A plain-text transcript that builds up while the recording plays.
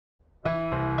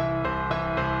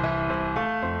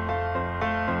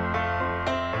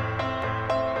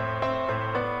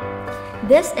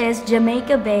This is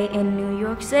Jamaica Bay in New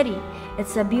York City.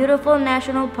 It's a beautiful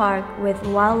national park with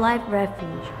wildlife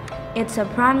refuge. It's a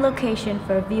prime location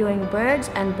for viewing birds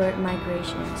and bird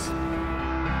migrations.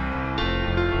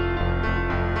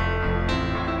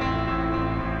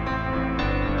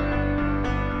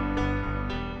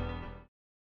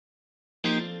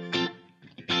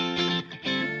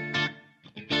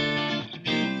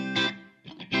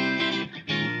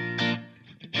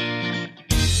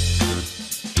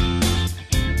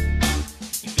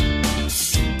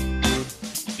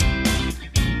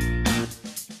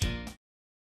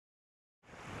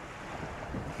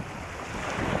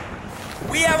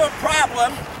 We have a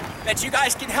problem that you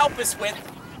guys can help us with.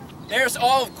 There's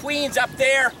all of Queens up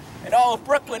there and all of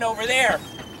Brooklyn over there.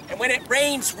 And when it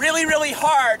rains really, really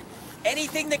hard,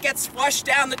 anything that gets flushed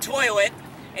down the toilet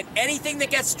and anything that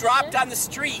gets dropped on the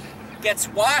street gets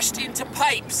washed into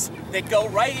pipes that go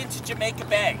right into Jamaica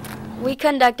Bay. We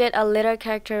conducted a litter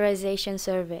characterization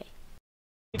survey.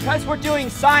 Because we're doing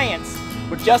science,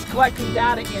 we're just collecting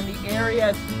data in the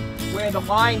areas where the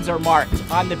lines are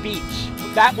marked on the beach.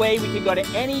 That way we can go to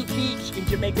any beach in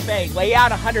Jamaica Bay, lay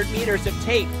out 100 meters of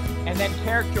tape, and then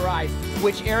characterize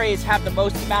which areas have the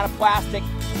most amount of plastic,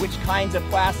 which kinds of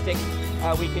plastic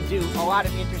we can do. A lot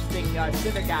of interesting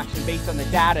civic action based on the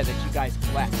data that you guys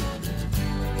collect.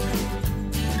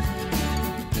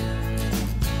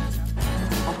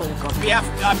 We have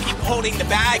people holding the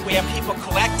bag, we have people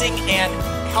collecting and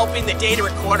helping the data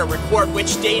recorder record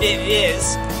which data it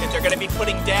is that they're going to be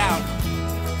putting down.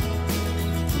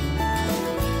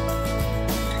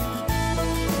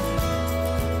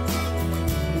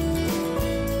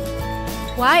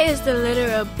 Why is the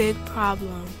litter a big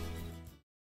problem?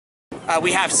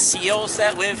 We have seals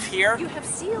that live here. You have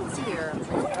seals here.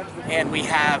 And we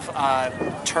have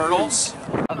turtles.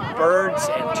 Birds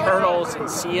and turtles and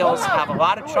seals have a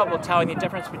lot of trouble telling the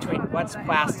difference between what's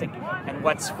plastic and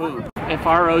what's food. If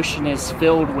our ocean is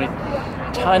filled with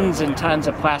tons and tons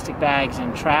of plastic bags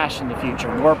and trash in the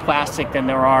future, more plastic than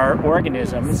there are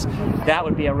organisms, that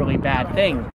would be a really bad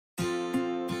thing.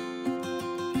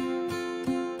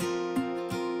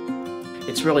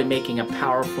 It's really making a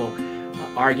powerful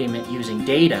argument using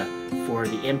data for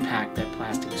the impact that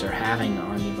plastics are having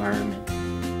on the environment.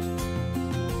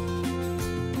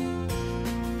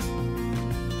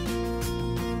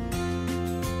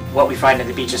 What we find at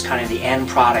the beach is kind of the end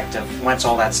product of once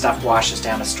all that stuff washes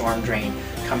down a storm drain,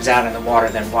 comes out in the water,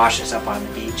 then washes up on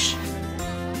the beach.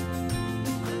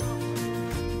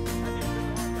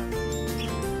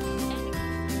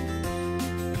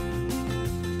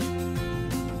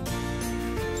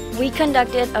 We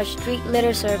conducted a street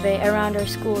litter survey around our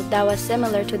school that was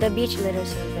similar to the beach litter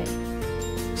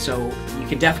survey. So you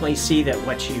can definitely see that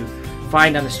what you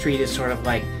find on the street is sort of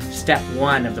like step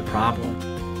one of the problem.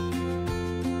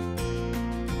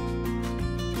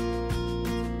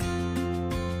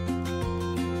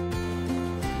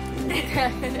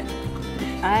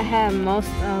 I have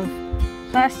most of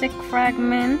plastic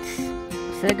fragments,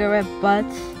 cigarette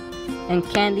butts, and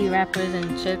candy wrappers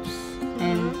and chips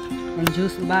and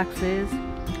juice boxes.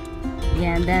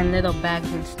 Yeah, and then little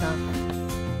bags and stuff.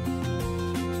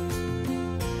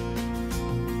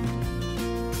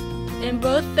 In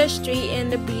both the street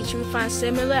and the beach, we find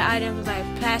similar items like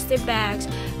plastic bags,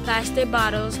 plastic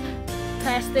bottles,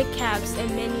 plastic caps,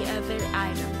 and many other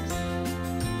items.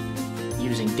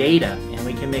 Using data, and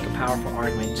we can make a powerful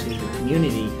argument to the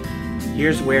community.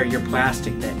 Here's where your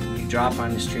plastic that you drop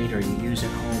on the street or you use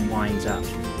at home winds up.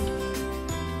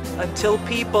 Until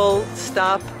people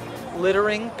stop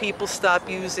littering, people stop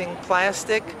using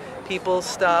plastic, people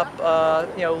stop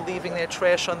leaving their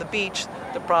trash on the beach,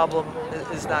 the problem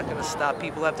is not going to stop.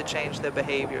 People have to change their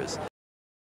behaviors.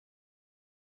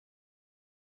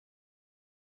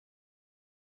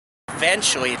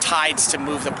 Eventually, tides to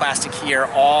move the plastic here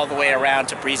all the way around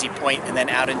to Breezy Point and then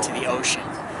out into the ocean.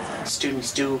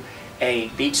 Students do a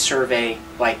beach survey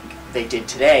like they did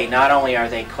today. Not only are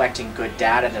they collecting good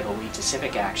data that will lead to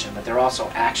civic action, but they're also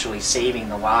actually saving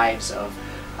the lives of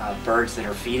birds that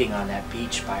are feeding on that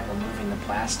beach by removing the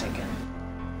plastic.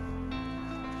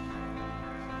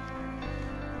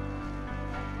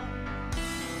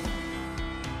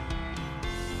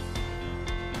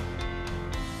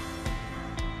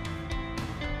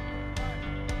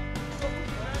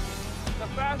 The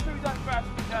faster we done,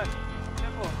 faster we done.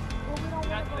 Simple. We're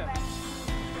not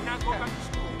going back to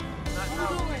school. Not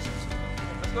now.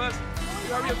 Let's go.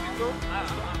 You hurry up, you go.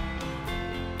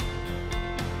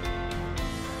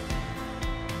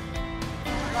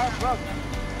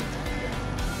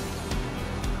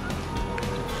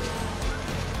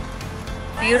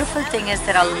 beautiful thing is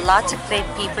there are lots of great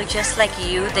people just like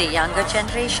you, the younger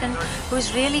generation,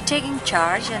 who's really taking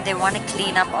charge and they want to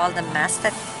clean up all the mess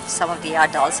that some of the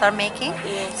adults are making.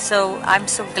 So I'm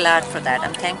so glad for that.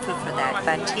 I'm thankful for that.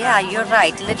 But yeah, you're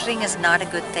right. Littering is not a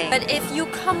good thing. But if you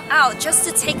come out just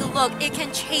to take a look, it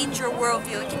can change your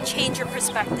worldview. It can change your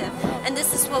perspective. And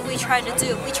this is what we try to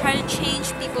do. We try to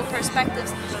change people's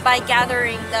perspectives by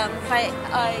gathering them, by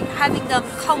having them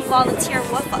come volunteer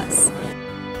with us.